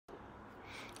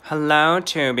Hello,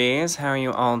 Tubies. How are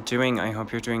you all doing? I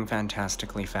hope you're doing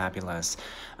fantastically fabulous.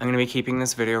 I'm going to be keeping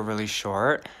this video really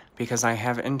short because I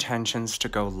have intentions to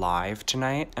go live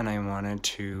tonight, and I wanted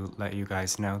to let you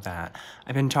guys know that.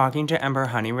 I've been talking to Ember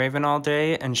Honeyraven all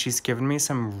day, and she's given me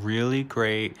some really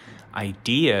great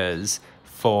ideas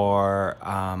for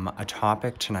a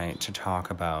topic tonight to talk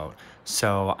about.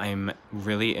 So I'm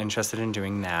really interested in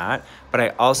doing that. But I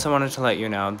also wanted to let you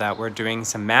know that we're doing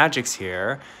some magics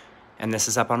here. And this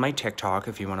is up on my TikTok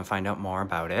if you want to find out more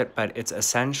about it. But it's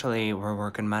essentially, we're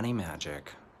working money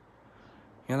magic.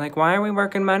 You're like, why are we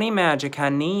working money magic,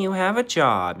 honey? You have a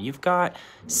job. You've got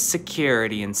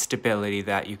security and stability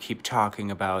that you keep talking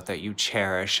about, that you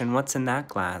cherish. And what's in that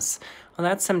glass? Well,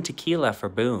 that's some tequila for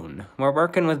Boone. We're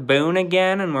working with Boone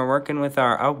again, and we're working with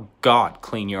our, oh God,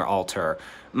 clean your altar.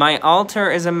 My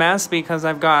altar is a mess because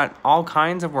I've got all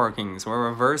kinds of workings. We're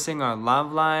reversing our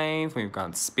love life. We've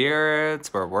got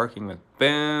spirits. We're working with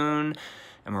Boone,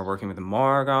 and we're working with the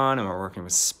Morgan, and we're working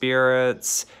with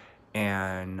spirits.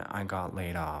 And I got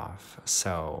laid off.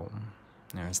 So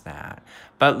there's that.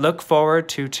 But look forward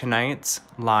to tonight's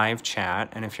live chat.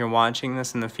 And if you're watching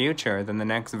this in the future, then the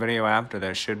next video after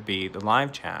this should be the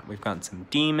live chat. We've got some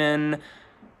demon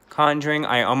conjuring.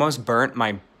 I almost burnt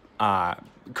my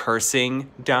cursing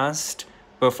dust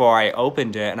before I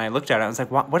opened it. And I looked at it. I was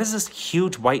like, what is this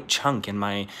huge white chunk in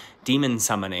my demon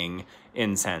summoning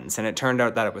incense? And it turned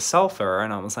out that it was sulfur.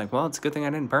 And I was like, well, it's a good thing I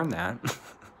didn't burn that.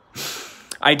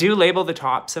 I do label the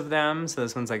tops of them. So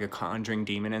this one's like a conjuring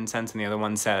demon incense, and the other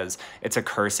one says it's a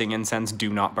cursing incense,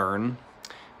 do not burn. And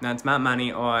that's my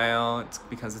money oil. It's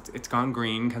because it's gone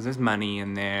green because there's money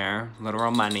in there,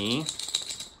 literal money.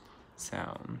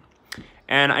 So,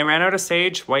 and I ran out of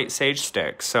sage, white sage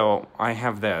sticks. So I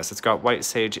have this. It's got white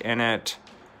sage in it.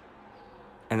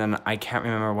 And then I can't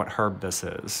remember what herb this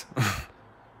is.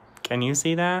 Can you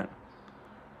see that?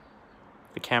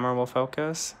 The camera will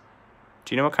focus.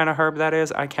 Do you know what kind of herb that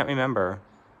is? I can't remember.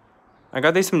 I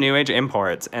got these from New Age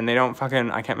imports, and they don't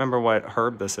fucking... I can't remember what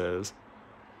herb this is.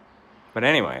 But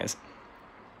anyways,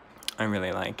 I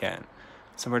really like it.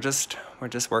 So we're just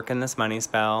working this money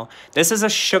spell. This is a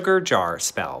sugar jar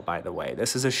spell, by the way.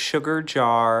 This is a sugar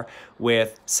jar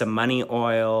with some money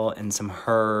oil and some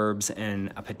herbs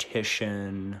and a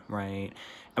petition, right?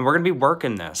 And we're going to be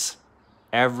working this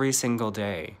every single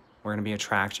day. We're going to be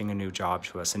attracting a new job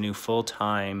to us, a new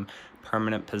full-time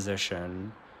permanent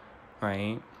position,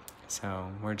 right? So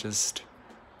we're just,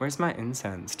 where's my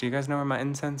incense? Do you guys know where my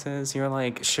incense is? You're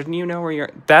like, shouldn't you know where your,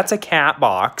 that's a cat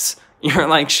box. You're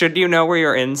like, should you know where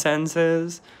your incense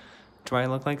is? Do I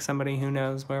look like somebody who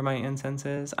knows where my incense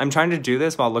is? I'm trying to do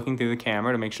this while looking through the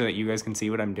camera to make sure that you guys can see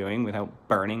what I'm doing without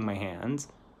burning my hands.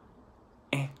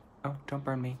 Oh, don't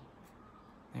burn me.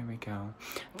 There we go.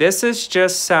 This is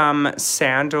just some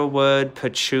sandalwood,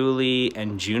 patchouli,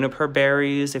 and juniper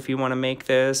berries if you want to make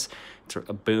this.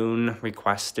 Boone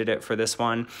requested it for this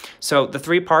one. So the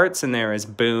three parts in there is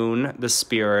Boone, the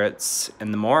spirits,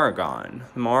 and the Morrigan.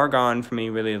 The Morrigan for me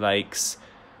really likes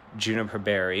juniper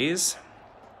berries.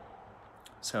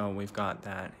 So we've got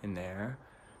that in there.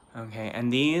 Okay,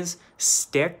 and these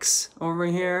sticks over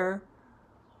here,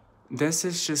 this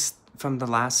is just from the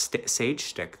last sage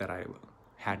stick that I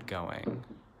had going.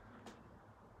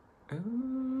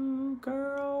 Ooh,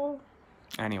 girl.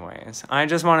 Anyways, I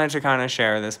just wanted to kind of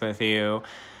share this with you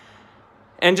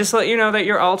and just let you know that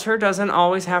your altar doesn't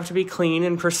always have to be clean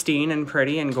and pristine and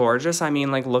pretty and gorgeous. I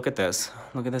mean, like, look at this.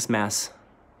 Look at this mess.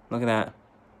 Look at that.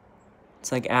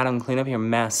 It's like, Adam, clean up your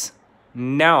mess.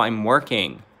 No, I'm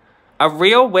working. A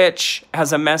real witch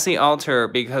has a messy altar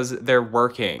because they're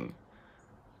working.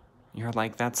 You're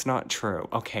like, that's not true.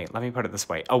 Okay, let me put it this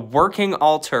way. A working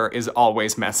altar is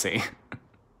always messy.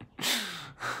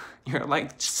 You're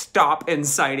like, stop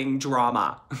inciting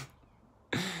drama.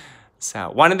 So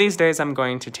one of these days, I'm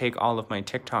going to take all of my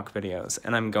TikTok videos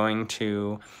and I'm going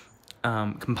to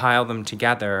compile them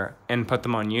together and put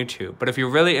them on YouTube. But if you're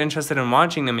really interested in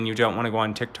watching them and you don't want to go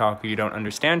on TikTok or you don't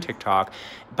understand TikTok,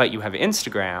 but you have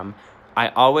Instagram, I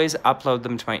always upload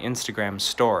them to my Instagram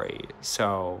story.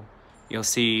 So you'll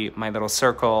see my little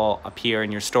circle appear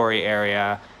in your story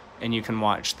area, and you can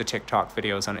watch the TikTok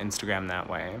videos on Instagram that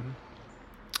way.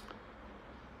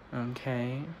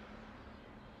 Okay.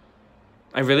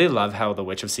 I really love how the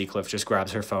Witch of Seacliff just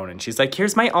grabs her phone and she's like,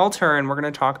 here's my altar and we're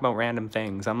going to talk about random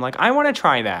things. I'm like, I want to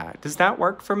try that. Does that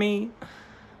work for me?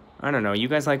 I don't know. You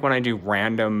guys like when I do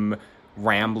random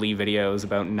rambly videos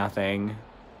about nothing?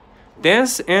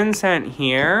 This incense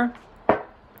here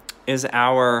is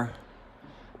our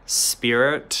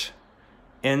spirit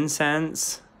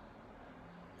incense.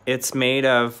 It's made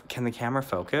of, can the camera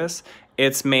focus?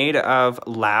 It's made of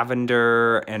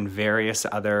lavender and various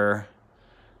other,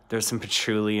 there's some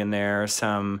patchouli in there,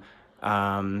 some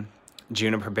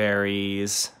juniper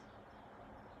berries,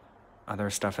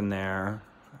 other stuff in there.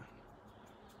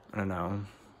 I don't know.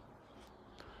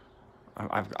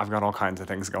 I've got all kinds of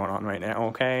things going on right now,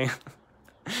 okay?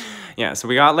 Yeah, so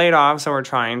we got laid off, so we're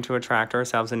trying to attract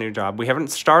ourselves a new job. We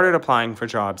haven't started applying for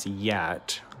jobs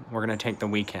yet. We're going to take the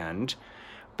weekend.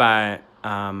 But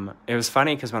it was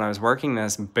funny because when I was working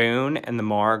this, Boone and the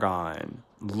Morgan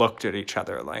looked at each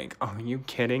other like, oh, are you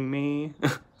kidding me?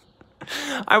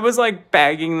 I was like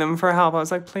begging them for help. I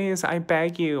was like, please, I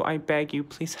beg you,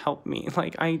 please help me.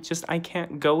 Like, I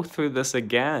can't go through this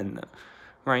again,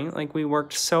 right? Like, we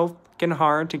worked so fucking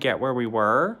hard to get where we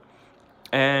were,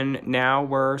 and now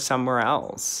we're somewhere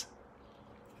else.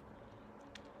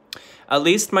 At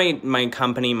least my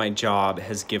company, my job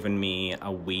has given me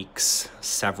a week's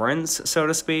severance, so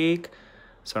to speak.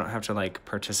 So I don't have to like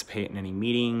participate in any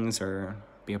meetings or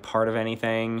be a part of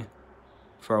anything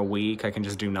for a week. I can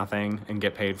just do nothing and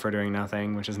get paid for doing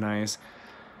nothing, which is nice.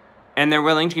 And they're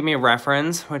willing to give me a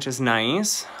reference, which is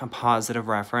nice. A positive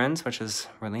reference, which is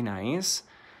really nice.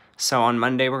 So on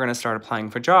Monday, we're going to start applying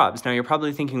for jobs. Now, you're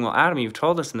probably thinking, well, Adam, you've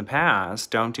told us in the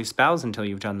past, don't do spells until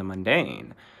you've done the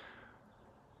mundane.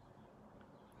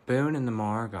 Boone and the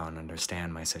Morgan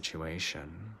understand my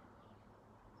situation,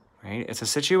 right? It's a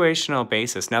situational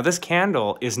basis. Now, this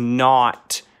candle is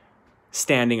not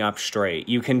standing up straight.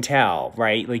 You can tell,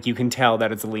 right? Like, you can tell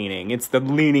that it's leaning. It's the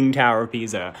leaning Tower of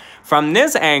Pisa. From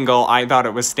this angle, I thought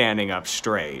it was standing up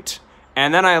straight.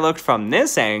 And then I looked from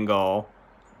this angle,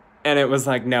 and it was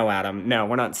like, no, Adam, no,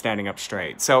 we're not standing up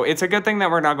straight. So it's a good thing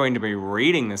that we're not going to be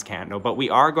reading this candle, but we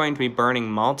are going to be burning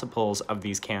multiples of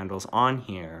these candles on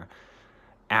here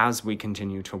as we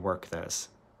continue to work this.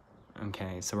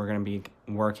 Okay, so we're going to be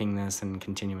working this and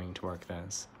continuing to work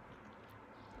this.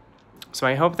 So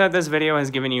I hope that this video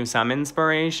has given you some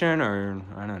inspiration, or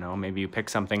I don't know, maybe you pick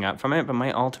something up from it, but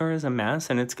my altar is a mess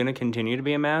and it's going to continue to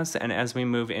be a mess. And as we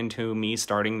move into me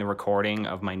starting the recording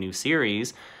of my new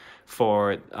series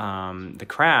for the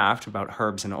craft about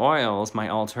herbs and oils, my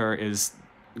altar is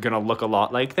gonna look a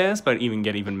lot like this, but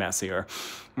get even messier.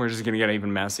 We're just gonna get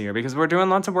even messier because we're doing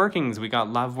lots of workings. We got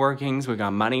love workings, we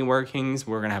got money workings,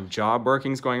 we're gonna have job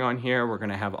workings going on here, we're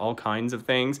gonna have all kinds of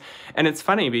things. And it's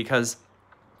funny because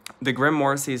the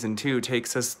Grimoire Season 2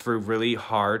 takes us through really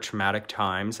hard, traumatic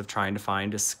times of trying to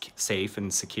find a safe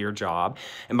and secure job.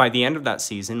 And by the end of that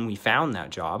season, we found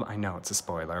that job. I know it's a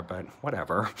spoiler, but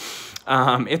whatever.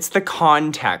 It's the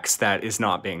context that is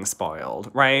not being spoiled,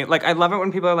 right? Like, I love it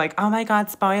when people are like, oh my God,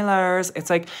 spoilers. It's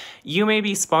like, you may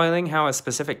be spoiling how a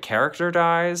specific character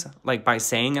dies, like by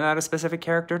saying that a specific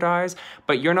character dies,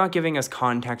 but you're not giving us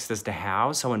context as to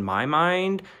how. So in my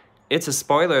mind, it's a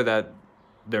spoiler that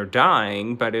they're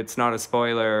dying, but it's not a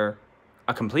spoiler,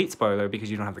 a complete spoiler,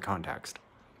 because you don't have the context.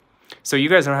 So you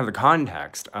guys don't have the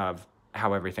context of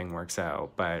how everything works out,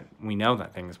 but we know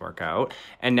that things work out.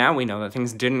 And now we know that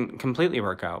things didn't completely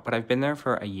work out, but I've been there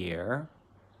for a year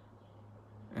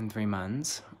and 3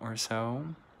 months or so.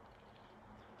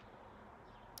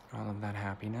 All of that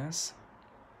happiness.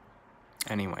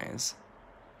 Anyways,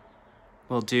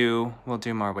 we'll do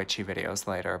more witchy videos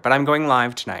later, but I'm going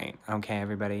live tonight, okay,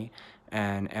 everybody?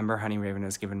 And Ember Honey Raven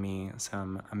has given me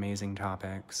some amazing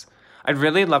topics. I'd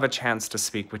really love a chance to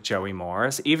speak with Joey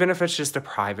Morris, even if it's just a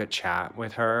private chat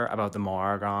with her about the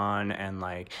Morgan and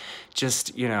like,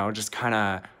 just, you know, just kind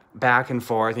of back and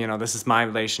forth. You know, this is my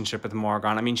relationship with the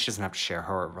Morgan. I mean, she doesn't have to share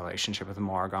her relationship with the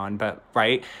Morgan, but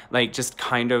right, like just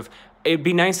kind of, it'd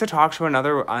be nice to talk to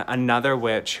another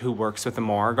witch who works with the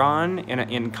Morgan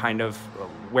in kind of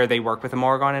where they work with the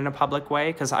Morgan in a public way,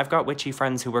 because I've got witchy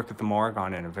friends who work with the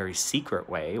Morgan in a very secret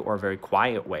way, or a very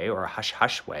quiet way, or a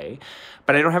hush-hush way,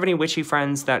 but I don't have any witchy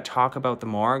friends that talk about the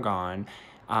Morgan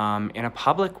in a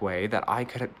public way that I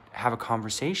could have a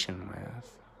conversation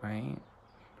with, right?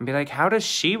 And be like, how does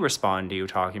she respond to you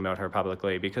talking about her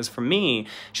publicly? Because for me,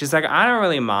 she's like, I don't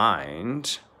really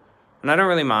mind. And I don't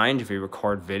really mind if you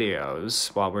record videos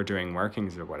while we're doing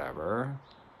workings or whatever.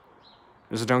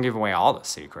 Just don't give away all the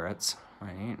secrets,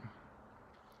 right?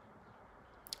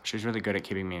 She's really good at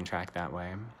keeping me in check that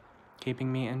way.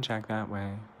 Keeping me in check that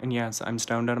way. And yes, I'm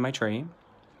stoned out of my tree.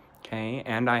 Okay,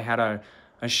 and I had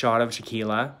a shot of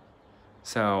tequila.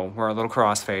 So we're a little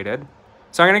crossfaded.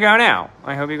 So I'm gonna go now.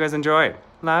 I hope you guys enjoyed.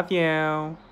 Love you.